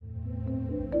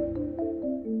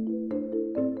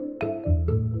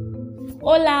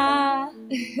Hola!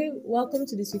 Welcome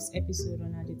to this week's episode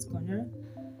on Adit's Corner.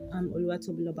 I'm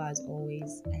Oluwatobiloba as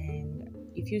always, and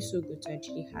it feels so good to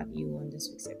actually have you on this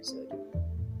week's episode.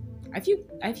 I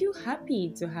feel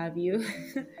happy to have you.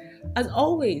 As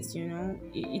always,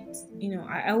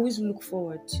 I always look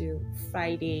forward to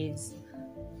Fridays,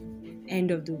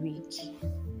 end of the week,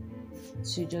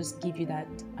 to just give you that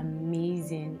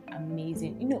amazing.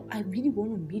 I really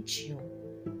want to meet you.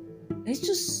 Let's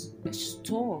just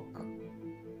talk.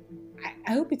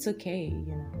 I hope it's okay,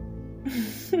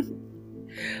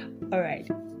 All right,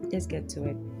 let's get to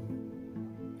it.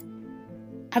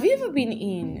 Have you ever been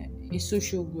in a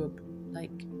social group,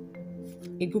 like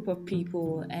a group of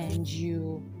people, and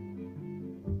you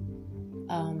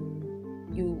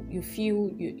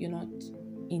feel you're not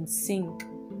in sync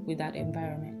with that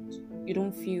environment? You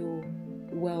don't feel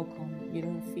welcome. You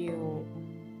don't feel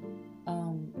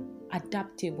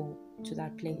adaptable to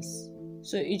that place.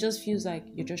 So it just feels like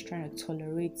you're just trying to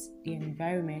tolerate the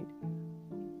environment,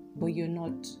 but you're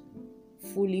not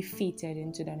fully fitted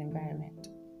into that environment.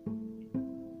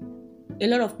 A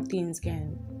lot of things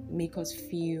can make us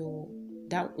feel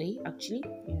that way, actually.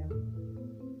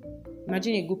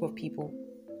 Imagine a group of people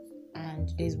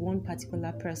and there's one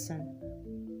particular person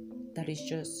that is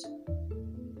just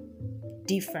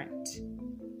different.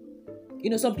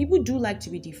 Some people do like to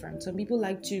be different. Some people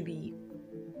like to be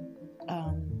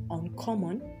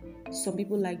uncommon. Some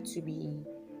people like to be,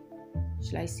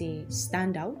 should I say,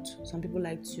 stand out. Some people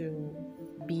like to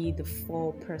be the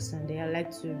four person. They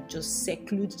like to just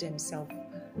seclude themselves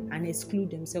and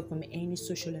exclude themselves from any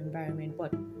social environment.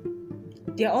 But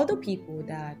there are other people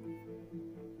that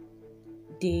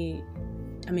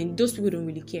those people don't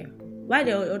really care. Why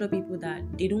there are other people that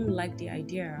they don't like the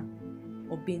idea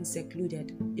of being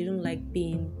secluded. They don't like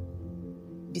being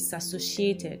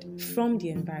disassociated from the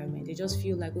environment. They just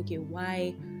feel like, okay,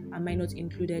 why am I not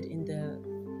included in the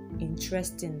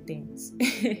interesting things?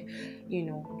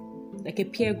 Like a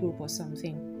peer group or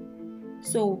something.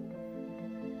 So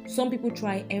some people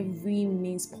try every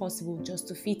means possible just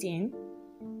to fit in.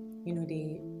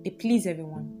 They please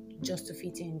everyone just to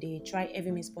fit in. They try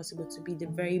every means possible to be the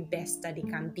very best that they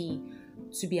can be,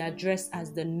 to be addressed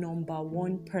as the number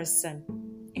one person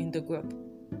in the group,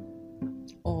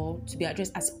 or to be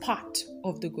addressed as part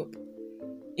of the group.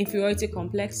 Inferiority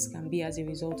complex can be as a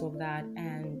result of that,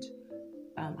 and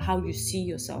how you see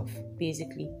yourself,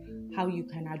 basically, how you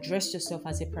can address yourself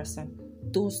as a person.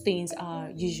 Those things are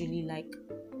usually like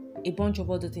a bunch of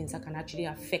other things that can actually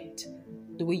affect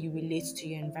the way you relate to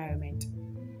your environment.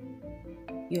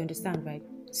 You understand, right?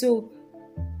 So,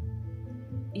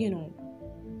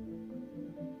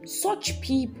 such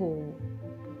people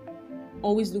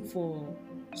always look for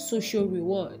social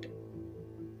reward.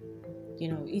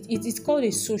 It's called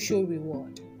a social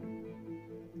reward.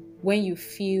 When you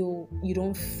feel you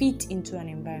don't fit into an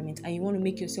environment and you want to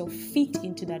make yourself fit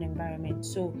into that environment,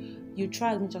 so you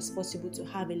try as much as possible to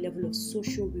have a level of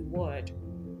social reward.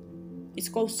 It's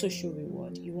called social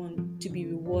reward. You want to be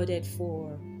rewarded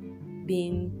for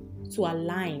being to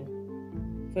align.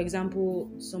 For example,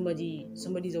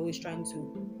 somebody's always trying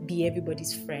to be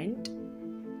everybody's friend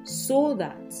so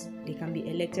that they can be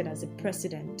elected as the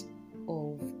president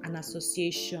of an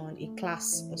association, a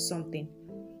class or something,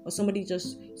 or somebody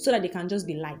just so that they can just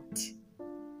be liked.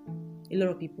 A lot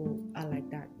of people are like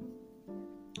that.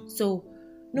 So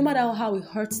no matter how it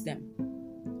hurts them,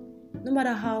 no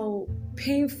matter how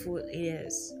painful it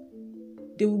is,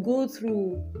 they will go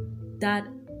through that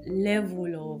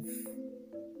level of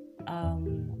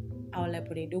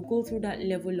they'll go through that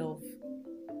level of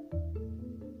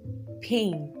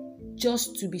pain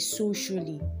just to be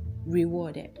socially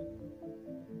rewarded.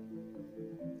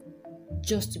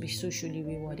 Just to be socially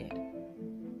rewarded.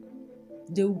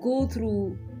 They'll go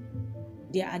through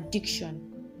their addiction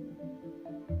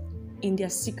in their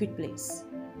secret place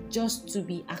just to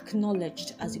be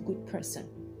acknowledged as a good person.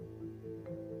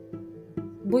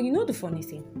 But the funny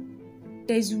thing?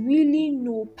 There's really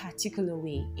no particular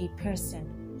way a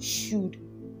person should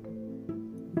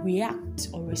react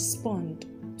or respond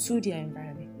to their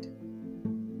environment.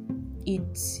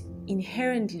 It's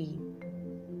inherently,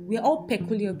 we're all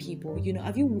peculiar people.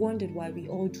 Have you wondered why we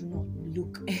all do not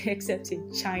look, except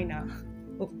in China,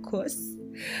 of course,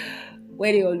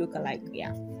 where they all look alike?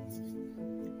 Yeah.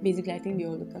 Basically, I think they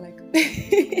all look alike.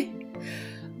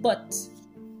 But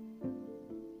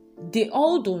they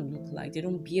all don't look alike. They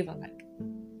don't behave alike.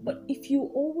 But if you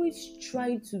always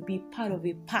try to be part of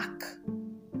a pack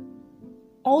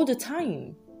all the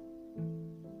time,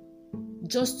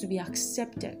 just to be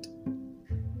accepted,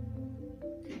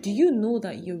 do you know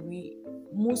that you're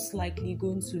most likely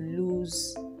going to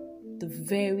lose the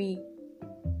very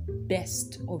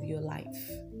best of your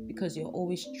life because you're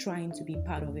always trying to be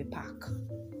part of a pack.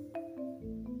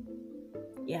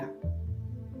 Yeah.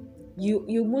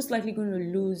 You're most likely going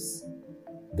to lose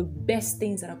the best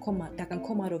things that can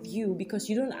come out of you because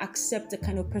you don't accept the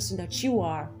kind of person that you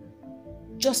are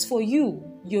just for you.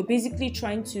 You're basically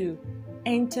trying to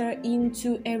enter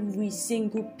into every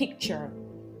single picture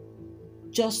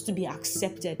just to be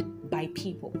accepted by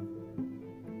people.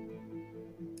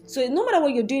 So no matter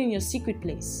what you're doing in your secret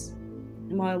place,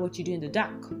 no matter what you do in the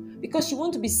dark, because you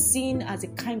want to be seen as a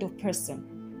kind of person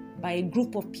by a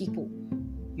group of people,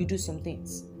 you do some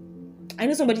things. I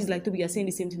know somebody's like, Toby, you're saying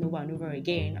the same thing over and over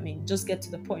again. I mean, just get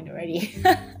to the point already.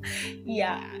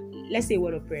 Yeah, let's say a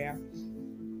word of prayer.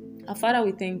 Our Father,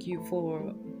 we thank you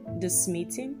for this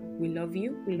meeting. We love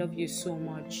you. We love you so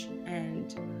much.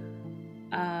 And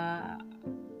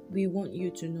we want you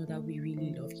to know that we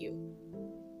really love you.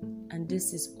 And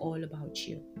this is all about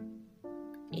you.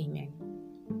 Amen.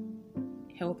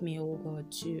 Help me, oh God,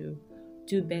 to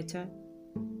do better,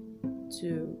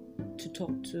 to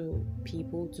talk to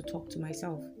people, to talk to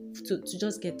myself, to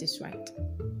just get this right.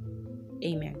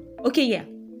 Amen. Okay, yeah.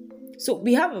 So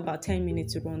we have about 10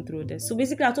 minutes to run through this. So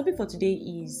basically our topic for today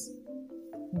is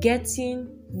getting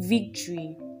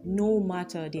victory no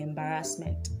matter the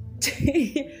embarrassment.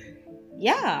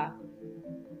 Yeah.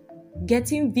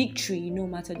 Getting victory no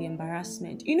matter the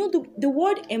embarrassment. You know, the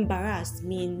word embarrassed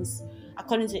means,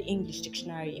 according to the English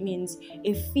dictionary, it means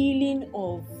a feeling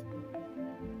of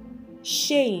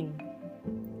shame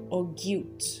or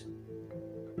guilt.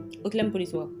 Okay, let me put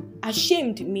it well.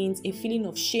 Ashamed means a feeling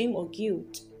of shame or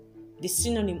guilt, the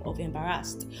synonym of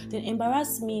embarrassed. Then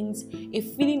embarrassed means a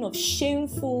feeling of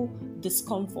shameful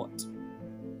discomfort.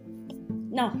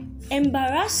 Now,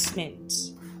 embarrassment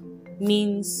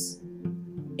means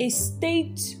a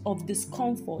state of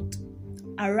discomfort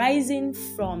arising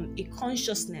from a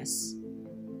consciousness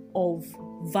of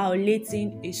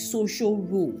violating a social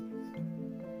rule.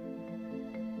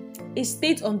 A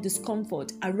state of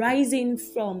discomfort arising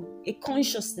from a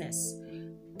consciousness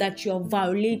that you're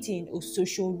violating a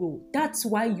social rule. That's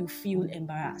why you feel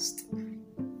embarrassed.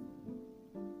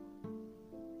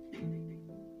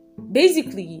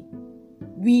 Basically,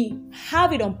 we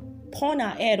have it upon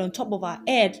our head, on top of our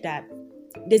head, that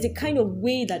there's a kind of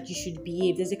way that you should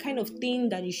behave. There's a kind of thing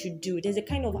that you should do. There's a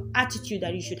kind of attitude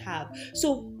that you should have.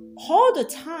 So all the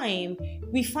time,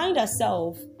 we find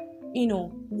ourselves,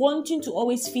 wanting to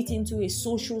always fit into a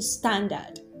social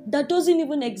standard that doesn't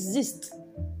even exist.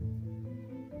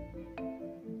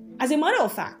 As a matter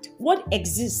of fact, what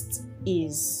exists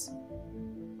is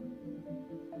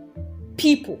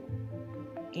people,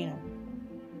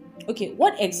 Okay,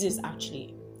 what exists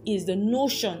actually is the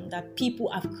notion that people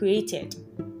have created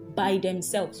by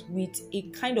themselves with a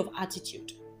kind of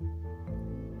attitude.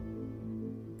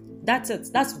 That's it.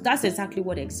 That's exactly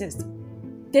what exists.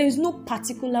 There is no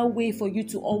particular way for you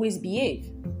to always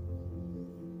behave.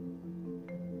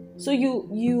 So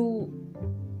you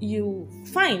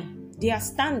fine, there are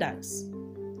standards.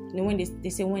 When they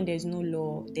say when there's no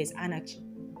law, there's anarchy.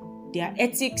 There are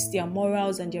ethics, there are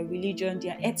morals, and there are religion,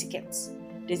 there are etiquettes.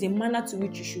 There's a manner to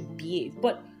which you should behave.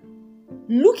 But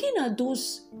looking at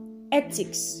those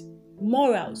ethics,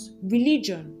 morals,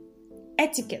 religion,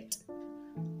 etiquette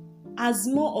as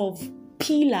more of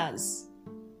pillars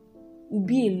would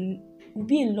be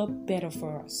a lot better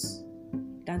for us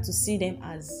than to see them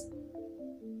as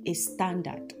a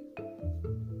standard.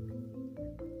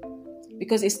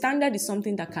 Because a standard is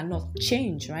something that cannot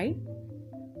change, right?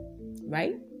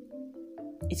 Right?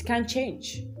 It can't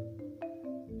change.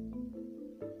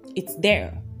 It's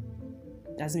there.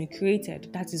 It has been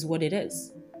created. That is what it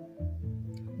is.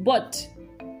 But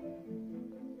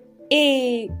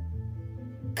a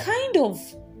kind of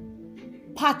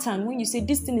pattern, when you say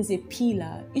this thing is a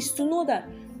pillar, is to know that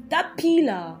that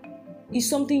pillar is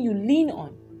something you lean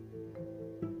on.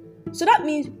 So that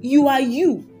means you are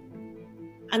you,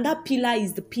 and that pillar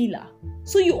is the pillar.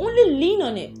 So you only lean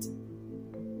on it.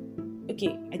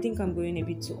 Okay, I think I'm going a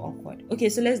bit too awkward. Okay,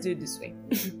 so let's do it this way.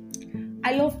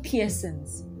 I love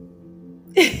piercings.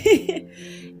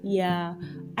 Yeah,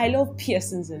 I love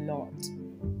piercings a lot.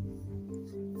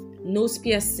 Nose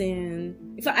piercing.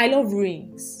 In fact, I love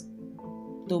rings.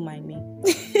 Don't mind me.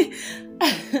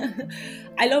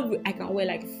 I can wear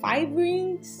like 5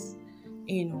 rings.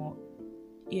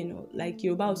 Like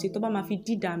Yoruba would say, Toba mafi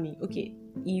didami. Okay,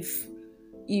 if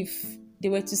they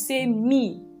were to say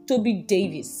me, Toby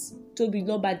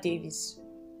Loba Davis,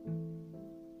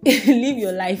 live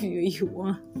your life the way you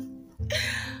want.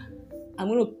 I'm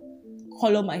gonna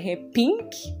color my hair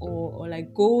pink or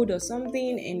like gold or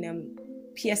something, and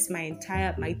pierce my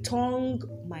tongue,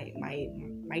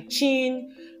 my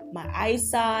chin, my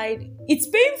eyesight. It's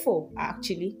painful,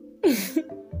 actually.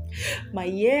 My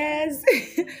ears.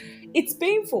 It's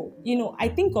painful. I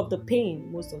think of the pain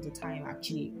most of the time,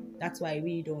 actually. That's why I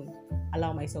really don't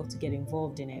allow myself to get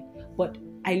involved in it. But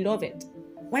I love it.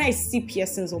 When I see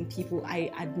piercings on people, I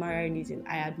admire it.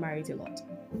 I admire it a lot.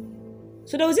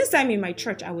 So there was this time in my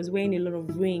church, I was wearing a lot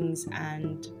of rings,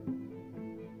 and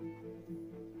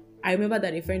I remember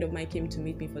that a friend of mine came to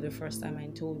meet me for the first time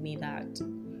and told me that,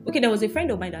 there was a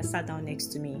friend of mine that sat down next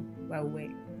to me while we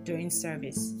were during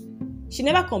service. She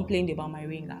never complained about my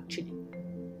ring, actually.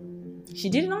 She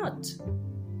did not.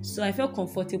 So I felt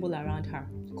comfortable around her.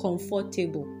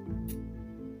 Comfortable.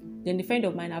 Then the friend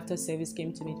of mine after service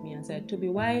came to meet me and said, Toby,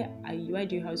 why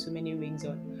do you have so many rings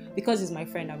on? Because he's my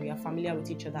friend and we are familiar with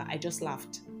each other. I just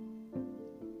laughed.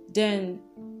 Then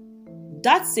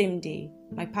that same day,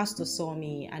 my pastor saw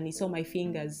me and he saw my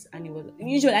fingers, and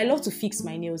usually I love to fix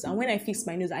my nails, and when I fix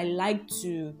my nails, I like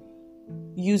to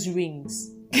use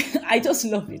rings. I just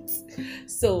love it.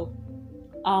 So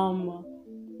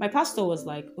my pastor was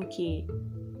like, okay,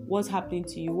 what's happening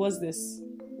to you? What's this?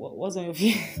 What's on your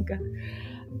finger?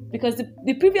 Because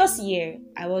the previous year,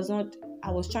 I was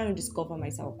trying to discover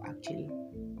myself, actually.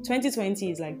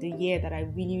 2020 is like the year that I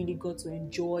really, really got to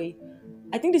enjoy.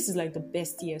 I think this is like the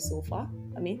best year so far.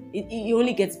 I mean, it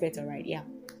only gets better, right? Yeah.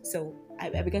 So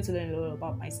I began to learn a lot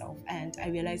about myself, and I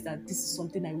realized that this is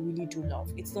something I really do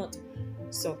love. It's not.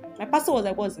 So my pastor was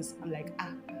like, what's this? I'm like,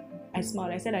 I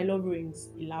smiled. I said, I love rings.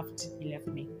 He laughed. He left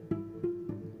me.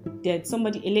 Then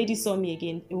a lady saw me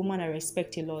again, a woman I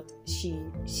respect a lot. She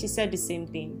said the same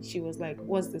thing. She was like,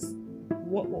 what's this?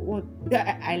 What?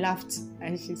 I laughed,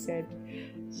 and she said,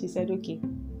 okay.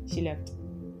 She left.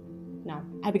 Now,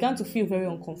 I began to feel very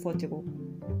uncomfortable.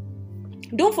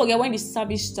 Don't forget, when the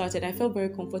service started, I felt very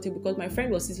comfortable because my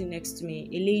friend was sitting next to me,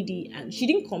 a lady, and she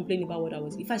didn't complain about what I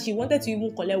was. In fact, she wanted to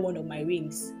even collect one of my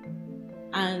rings.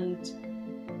 And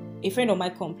a friend of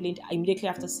mine complained immediately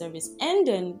after service, and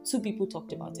then 2 people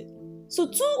talked about it. So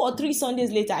 2 or 3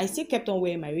 Sundays later, I still kept on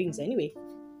wearing my rings anyway.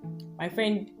 My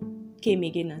friend came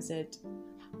again and said,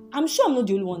 I'm sure I'm not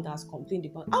the only one that has complained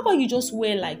about it. How about you just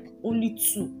wear like only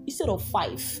 2 instead of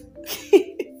 5?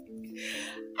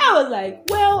 I was like,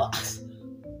 well,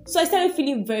 so I started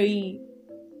feeling very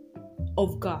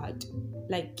off guard.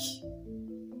 Like,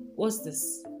 what's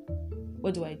this?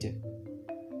 What do I do?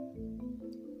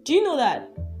 Do you know that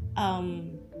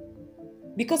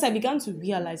because I began to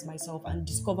realize myself and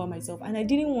discover myself, and I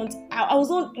didn't want, I was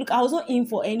not in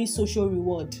for any social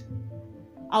reward.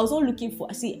 I was not looking for,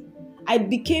 I have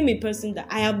become a person that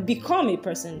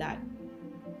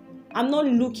I'm not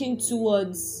looking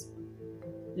towards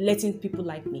letting people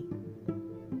like me.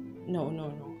 No.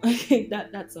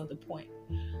 That's not the point.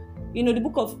 The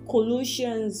book of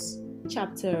Colossians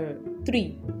chapter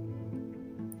 3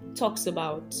 talks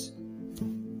about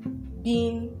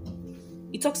being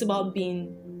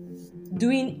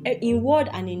doing in word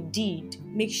and in deed.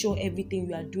 Make sure everything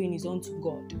you are doing is unto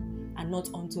God and not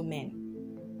unto men.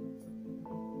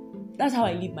 That's how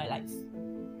I live my life.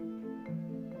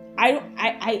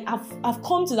 I've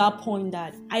come to that point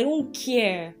that I don't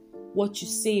care what you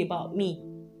say about me.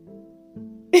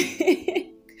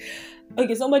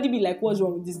 Okay, somebody be like, what's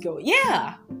wrong with this girl?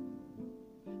 Yeah.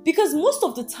 Because most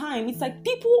of the time, it's like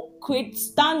people create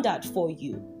standard for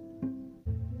you.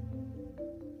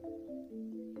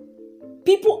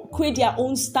 People create their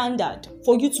own standard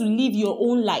for you to live your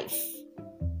own life.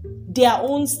 Their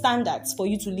own standards for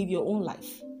you to live your own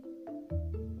life.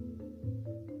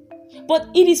 But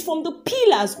it is from the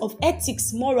pillars of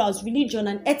ethics, morals, religion,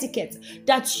 and etiquette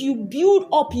that you build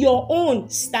up your own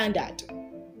standard.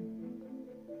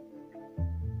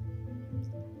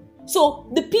 So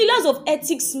the pillars of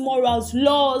ethics, morals,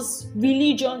 laws,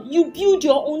 religion, you build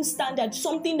your own standard,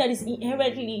 something that is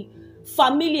inherently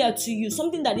familiar to you,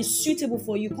 something that is suitable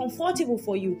for you, comfortable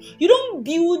for you. You don't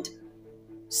build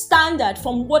standard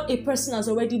from what a person has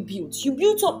already built. You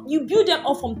build them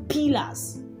up from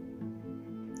pillars.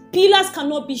 Pillars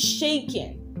cannot be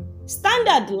shaken.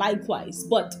 Standard likewise,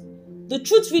 but the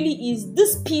truth really is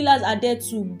these pillars are there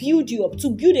to build you up, to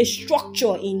build a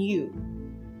structure in you,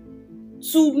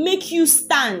 to make you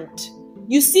stand.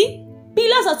 You see,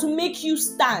 pillars are to make you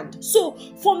stand. So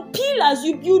from pillars,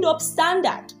 you build up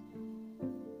standard.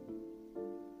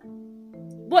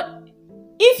 But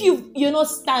if you're not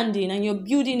standing and you're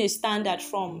building a standard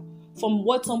from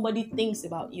what somebody thinks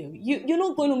about you, you're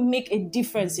not going to make a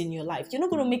difference in your life. You're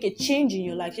not going to make a change in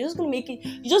your life. You're just going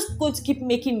to keep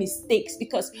making mistakes,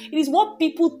 because it is what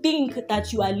people think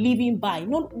that you are living by,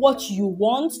 not what you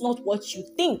want, not what you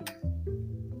think.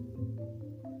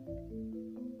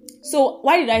 So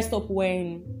why did I stop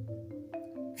wearing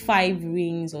 5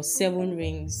 rings or 7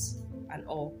 rings and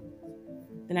all?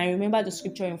 Then I remember the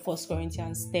scripture in 1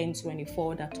 Corinthians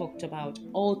 10:24 that talked about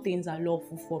all things are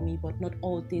lawful for me, but not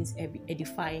all things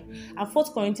edify. And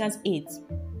 1 Corinthians 8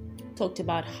 talked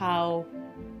about how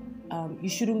you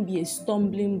shouldn't be a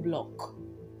stumbling block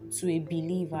to a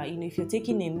believer. If you're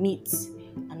taking a meat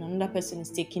and another person is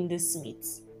taking this meat,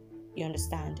 you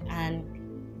understand? And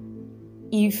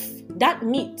if that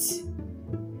meat,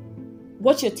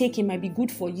 what you're taking might be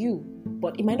good for you,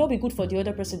 but it might not be good for the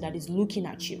other person that is looking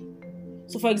at you.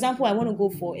 So for example, I want to go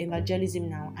for evangelism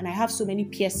now, and I have so many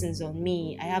piercings on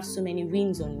me, I have so many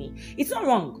rings on me. It's not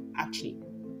wrong, actually.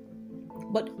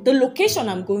 But the location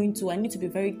I'm going to, I need to be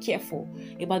very careful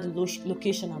about the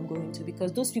location I'm going to,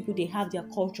 because those people, they have their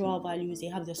cultural values, they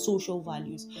have their social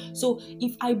values. So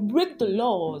if I break the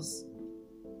laws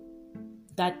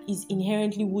that is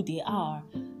inherently who they are,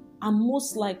 they are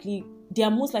most likely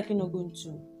not going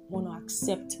to want to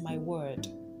accept my word.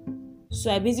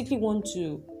 So I basically want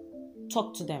to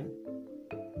talk to them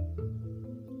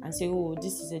and say, oh,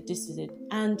 this is it.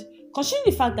 And considering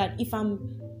the fact that if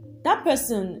I'm that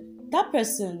person,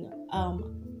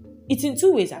 it's in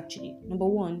 2 ways actually. Number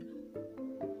one,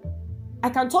 I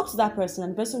can talk to that person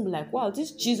and the person will be like, wow,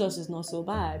 this Jesus is not so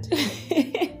bad.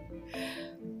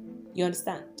 You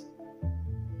understand?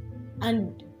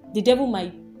 And the devil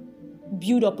might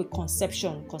build up a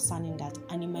conception concerning that,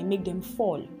 and it might make them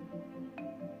fall.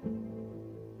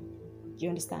 You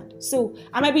understand? So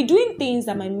I might be doing things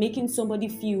that might making somebody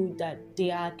feel that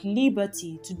they are at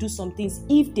liberty to do some things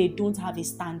if they don't have a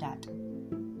standard.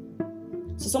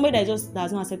 So somebody that just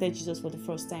does not accept Jesus for the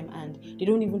first time and they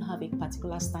don't even have a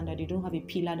particular standard, they don't have a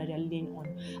pillar that they're laying on,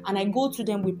 and I go to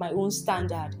them with my own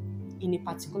standard in a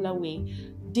particular way,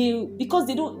 they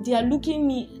are looking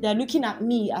at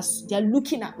me,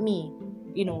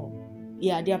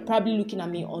 they are probably looking at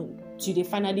me until they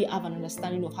finally have an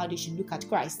understanding of how they should look at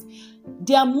Christ.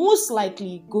 They are most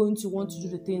likely going to want to do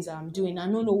the things that I'm doing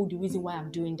and not know the reason why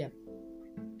I'm doing them.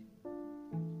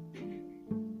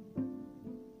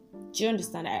 Do you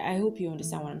understand? I hope you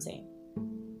understand what I'm saying.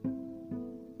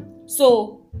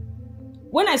 So,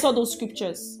 when I saw those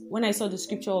scriptures, when I saw the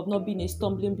scripture of not being a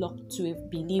stumbling block to a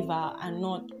believer, and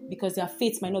not because their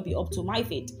faith might not be up to my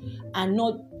faith,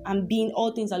 and being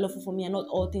all things are lawful for me and not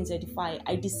all things edify,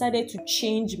 I decided to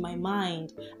change my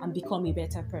mind and become a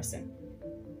better person.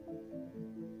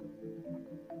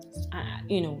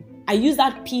 I use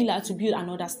that pillar to build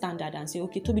another standard and say,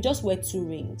 okay, Toby, just wear 2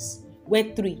 rings, wear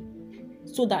 3.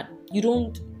 So that you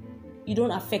don't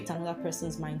affect another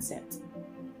person's mindset,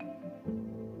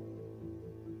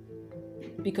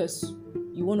 because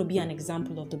you want to be an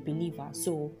example of the believer.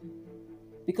 So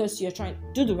because you're trying to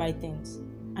do the right things,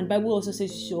 and Bible also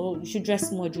says you should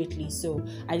dress moderately. So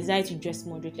I decided to dress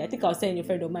moderately. I think I was telling a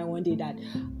friend of mine one day that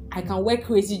I can wear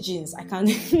crazy jeans. I can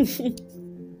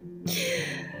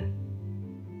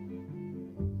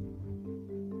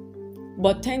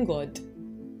but thank God,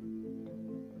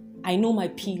 I know my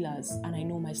pillars and I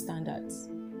know my standards.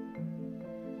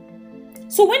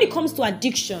 So when it comes to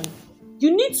addiction,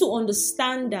 you need to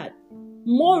understand that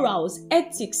morals,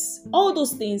 ethics, all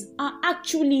those things are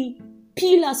actually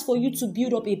pillars for you to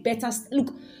build up a better...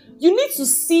 Look, you need to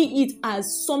see it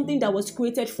as something that was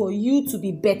created for you to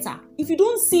be better. If you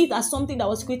don't see it as something that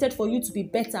was created for you to be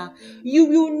better, you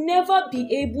will never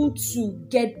be able to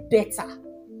get better.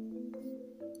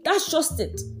 That's just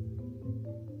it.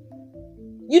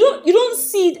 You don't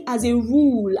see it as a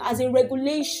rule, as a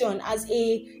regulation, as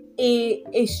a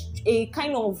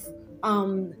kind of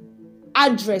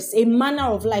address, a manner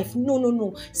of life.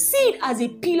 No. See it as a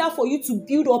pillar for you to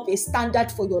build up a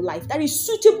standard for your life that is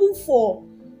suitable for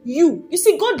you. You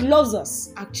see, God loves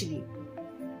us, actually.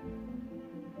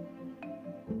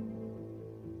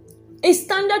 A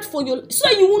standard for your... So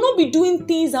that you will not be doing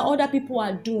things that other people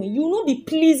are doing. You will not be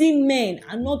pleasing men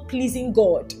and not pleasing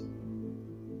God.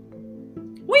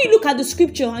 When you look at the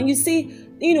scripture and you say,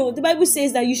 the Bible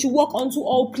says that you should walk unto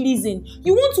all pleasing.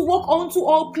 You want to walk unto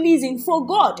all pleasing for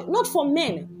God, not for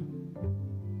men.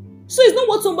 So it's not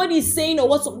what somebody is saying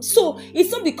so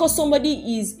it's not because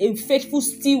somebody is a faithful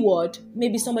steward.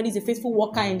 Maybe somebody is a faithful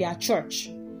worker in their church.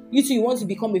 You too, you want to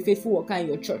become a faithful worker in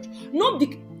your church.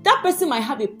 That person might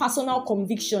have a personal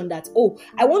conviction that,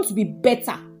 I want to be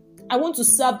better. I want to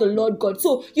serve the Lord God.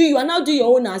 So you are now doing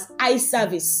your own as eye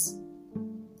service.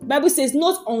 Bible says,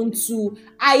 not unto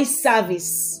eye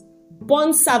service,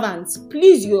 bond servants,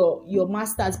 please your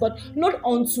masters, but not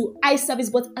unto eye service,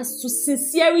 but as to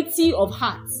sincerity of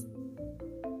heart,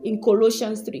 in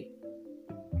Colossians 3.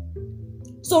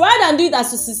 So rather than do it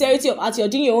as to sincerity of heart, you're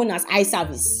doing your own as eye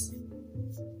service.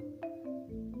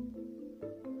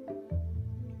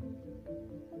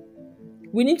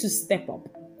 we need to step up.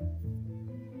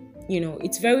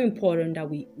 It's very important that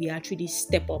we actually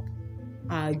step up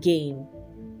our game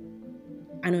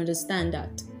and understand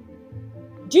that.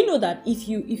 Do you know that if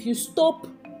you stop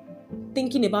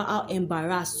thinking about how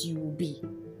embarrassed you will be,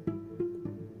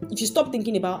 if you stop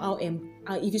thinking about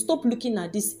if you stop looking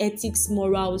at this ethics,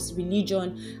 morals,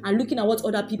 religion, and looking at what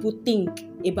other people think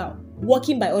about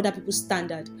working by other people's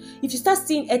standard, if you start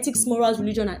seeing ethics, morals,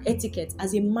 religion, and etiquette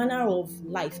as a manner of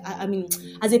life,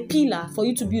 as a pillar for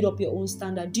you to build up your own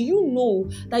standard, do you know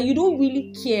that you don't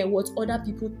really care what other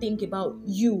people think about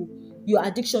you, your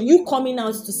addiction, you coming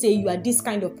out to say you are this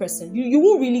kind of person? You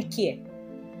won't really care.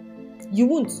 You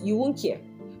won't care,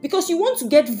 because you want to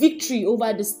get victory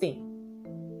over this thing.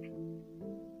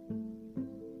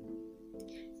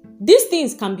 These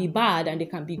things can be bad and they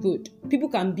can be good. People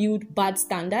can build bad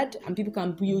standards and people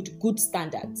can build good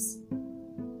standards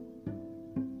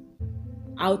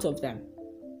out of them.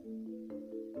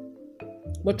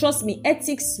 But trust me,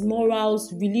 ethics,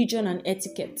 morals, religion, and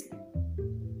etiquette,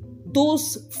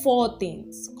 those 4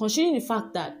 things, considering the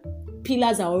fact that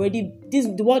pillars are already,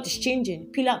 the world is changing,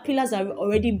 pillars are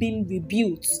already being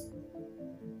rebuilt.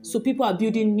 So people are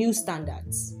building new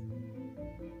standards.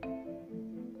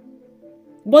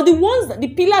 But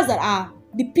the pillars that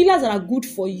are good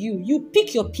for you, you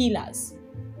pick your pillars.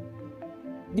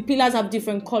 The pillars have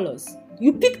different colors.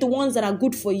 You pick the ones that are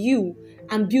good for you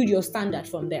and build your standard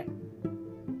from there.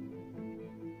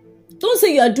 Don't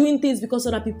say you are doing things because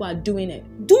other people are doing it.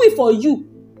 Do it for you.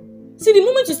 See, the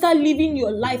moment you start living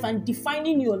your life and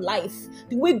defining your life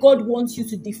the way God wants you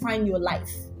to define your life,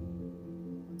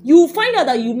 you will find out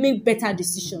that you make better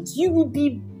decisions. You'll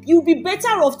be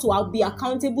better off to be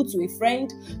accountable to a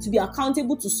friend, to be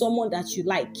accountable to someone that you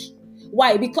like.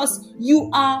 Why? Because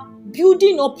you are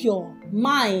building up your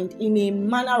mind in a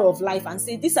manner of life and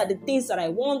say, these are the things that I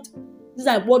want. This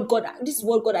is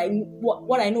what I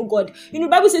know God. The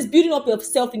Bible says building up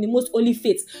yourself in the most holy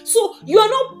faith. So you are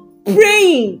not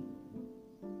praying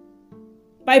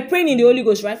by praying in the Holy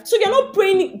Ghost, right? So you're not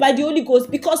praying by the Holy Ghost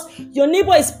because your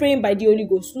neighbor is praying by the Holy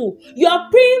Ghost. No, you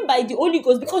are praying by the Holy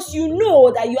Ghost because you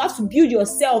know that you have to build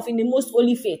yourself in the most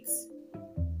holy faith.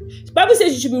 The Bible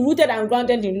says you should be rooted and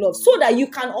grounded in love so that you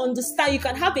can understand, you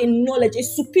can have a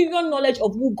superior knowledge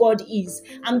of who God is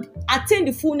and attain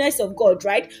the fullness of God,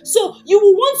 right? So you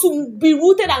will want to be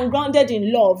rooted and grounded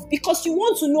in love because you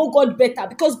want to know God better,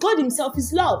 because God himself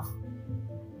is love.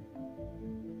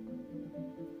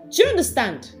 Do you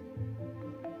understand?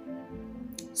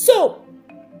 So,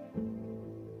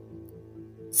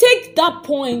 take that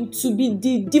point to be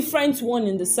the different one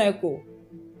in the circle.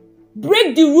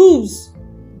 Break the rules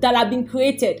that have been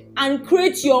created and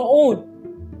create your own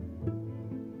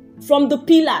from the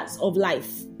pillars of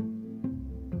life.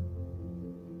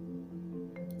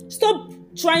 Stop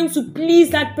trying to please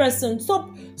that person. Stop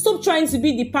trying to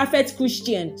be the perfect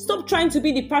Christian. Stop trying to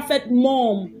be the perfect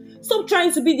mom. Stop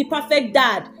trying to be the perfect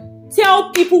dad.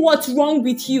 Tell people what's wrong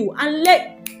with you and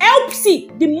let help see.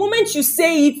 The moment you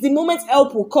say it, the moment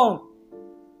help will come.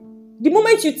 The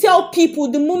moment you tell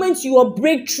people, the moment your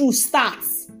breakthrough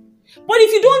starts. But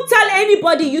if you don't tell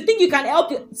anybody, you think you can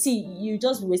help you. See, you're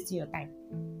just wasting your time.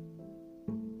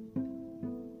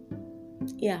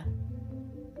 Yeah.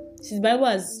 See, the Bible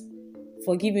has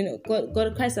forgiven,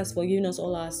 God, Christ has forgiven us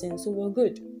all our sins, so we're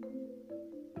good.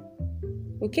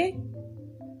 Okay?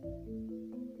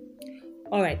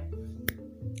 Alright.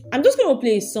 I'm just going to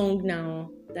play a song now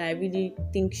that I really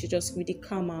think should just really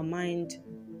calm our mind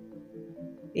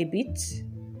a bit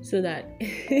so that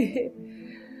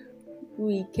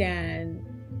we can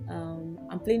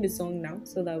I'm playing the song now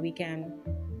so that we can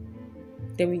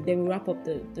then we wrap up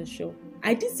the show.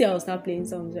 I did say I'll start playing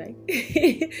songs, right?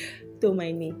 Don't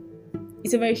mind me.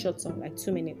 It's a very short song, like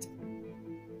 2 minutes.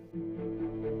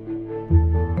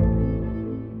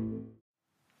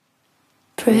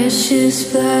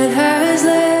 Precious blood has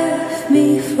left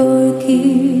me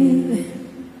forgiven,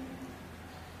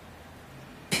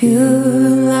 pure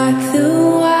like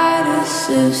the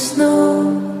whitest of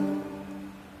snow,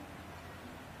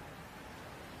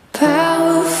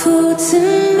 powerful to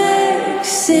make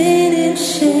sin and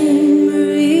shame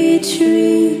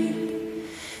retreat.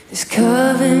 This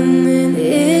covenant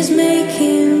is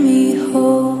making me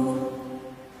whole,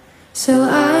 so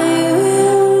I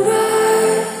will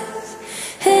rise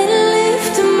and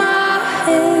lift my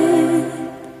head,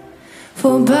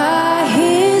 for by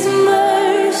his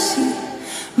mercy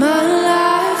my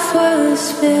life was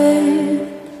spared.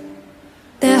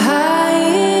 The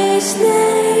highest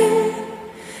name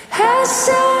has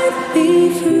set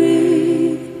me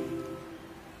free.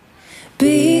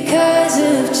 Because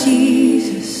of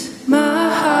Jesus, my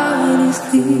heart is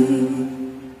clean.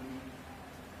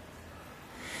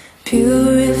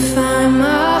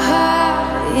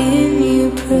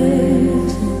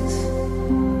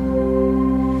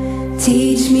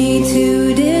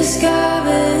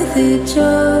 discover the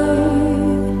joy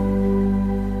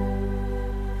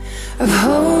of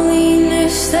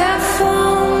holiness that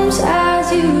forms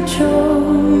as you draw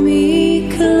me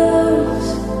close.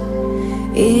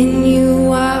 In you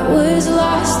what was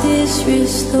lost is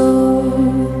restored.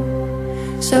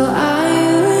 So I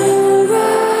will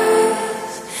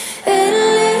rise and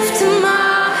lift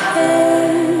my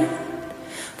head,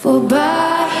 for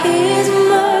by his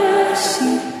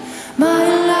mercy my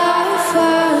life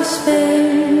was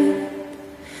spared.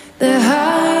 The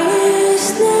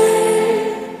highest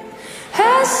name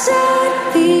has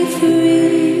set me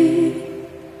free.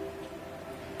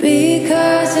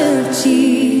 Because of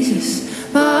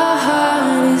Jesus, my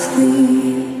heart is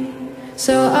clean.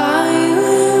 So I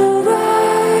will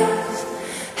rise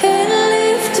and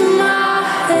lift my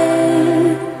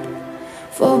head,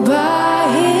 for by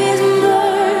his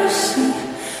mercy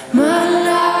my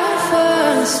life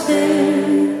was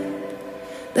spared.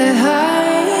 The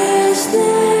highest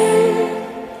name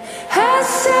has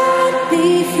set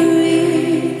me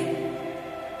free.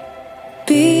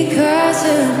 Because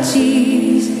of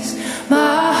Jesus,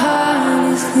 my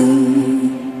heart is clean.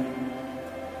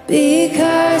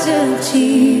 Because of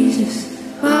Jesus,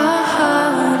 my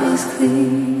heart is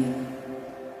clean.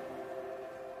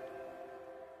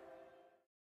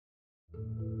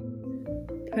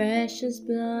 Precious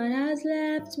blood has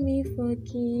left me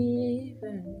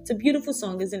forgiven. It's a beautiful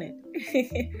song, isn't it?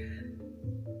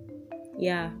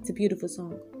 Yeah, it's a beautiful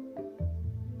song.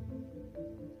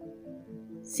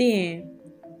 See,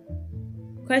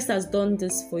 Christ has done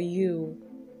this for you.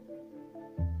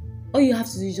 All you have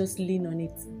to do is just lean on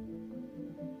it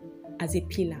as a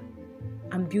pillar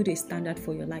and build a standard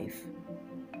for your life.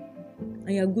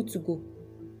 And you're good to go.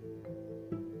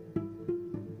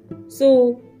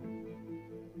 So,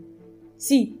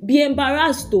 see, be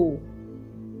embarrassed though.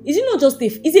 Is it not just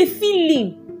it's a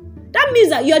feeling? That means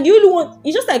that you're the only one.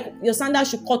 It's just like your sandals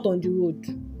should cut on the road.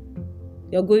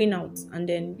 You're going out and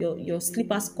then your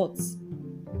slippers cut.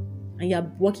 And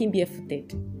you're walking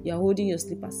barefooted. You're holding your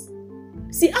slippers.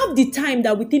 See, half the time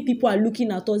that we think people are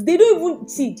looking at us, they don't even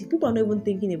see. People are not even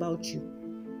thinking about you.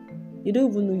 They don't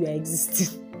even know you are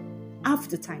existing. Half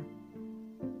the time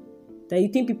that you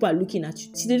think people are looking at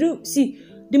you. See, they don't see.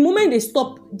 The moment they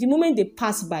stop, the moment they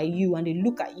pass by you and they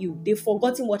look at you, they've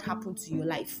forgotten what happened to your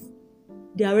life.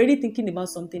 They're already thinking about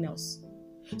something else.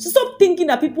 So stop thinking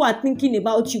that people are thinking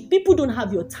about you. People don't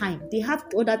have your time. They have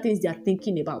other things they are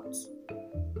thinking about.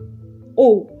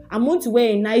 Oh, I'm going to wear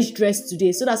a nice dress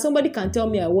today so that somebody can tell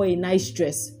me I wore a nice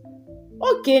dress.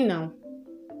 Okay now.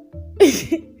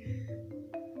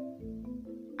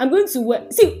 I'm going to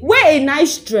wear a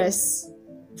nice dress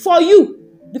for you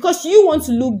because you want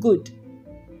to look good.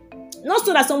 Not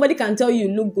so that somebody can tell you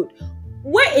look good.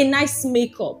 Wear a nice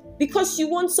makeup because you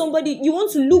want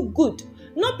to look good.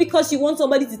 Not because you want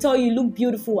somebody to tell you look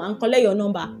beautiful and collect your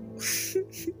number.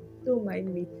 Don't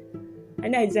mind me. I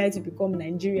know I decided to become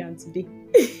Nigerian today.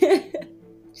 Do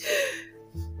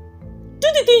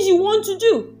the things you want to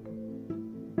do.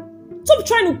 Stop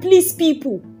trying to please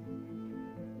people.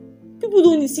 People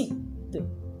don't see.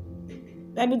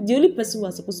 The only person who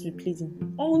are supposed to be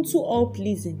pleasing, unto all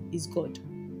pleasing, is God.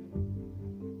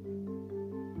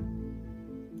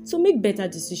 So make better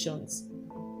decisions.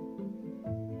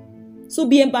 So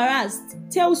be embarrassed.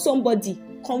 Tell somebody.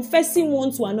 Confessing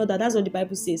one to another. That's what the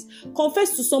Bible says.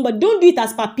 Confess to somebody. Don't do it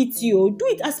as per pity. Do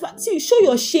it as per... See, show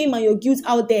your shame and your guilt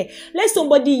out there. Let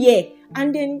somebody hear.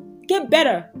 And then get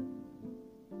better.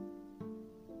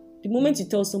 The moment you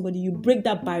tell somebody, you break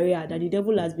that barrier that the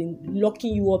devil has been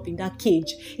locking you up in that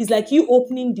cage. It's like you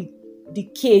opening the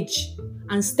cage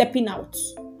and stepping out.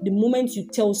 The moment you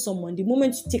tell someone, the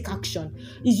moment you take action,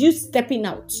 is you stepping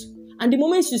out. And the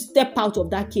moment you step out of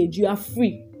that cage, you are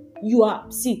free.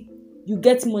 You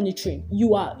get monitoring. You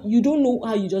don't know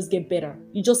how you just get better.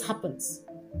 It just happens.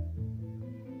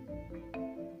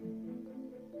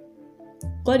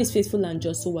 God is faithful and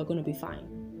just, so we're going to be fine.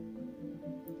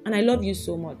 And I love you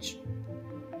so much.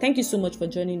 Thank you so much for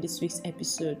joining this week's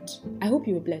episode. I hope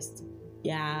you were blessed.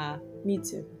 Yeah, me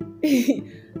too.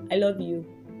 I love you.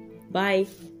 Bye.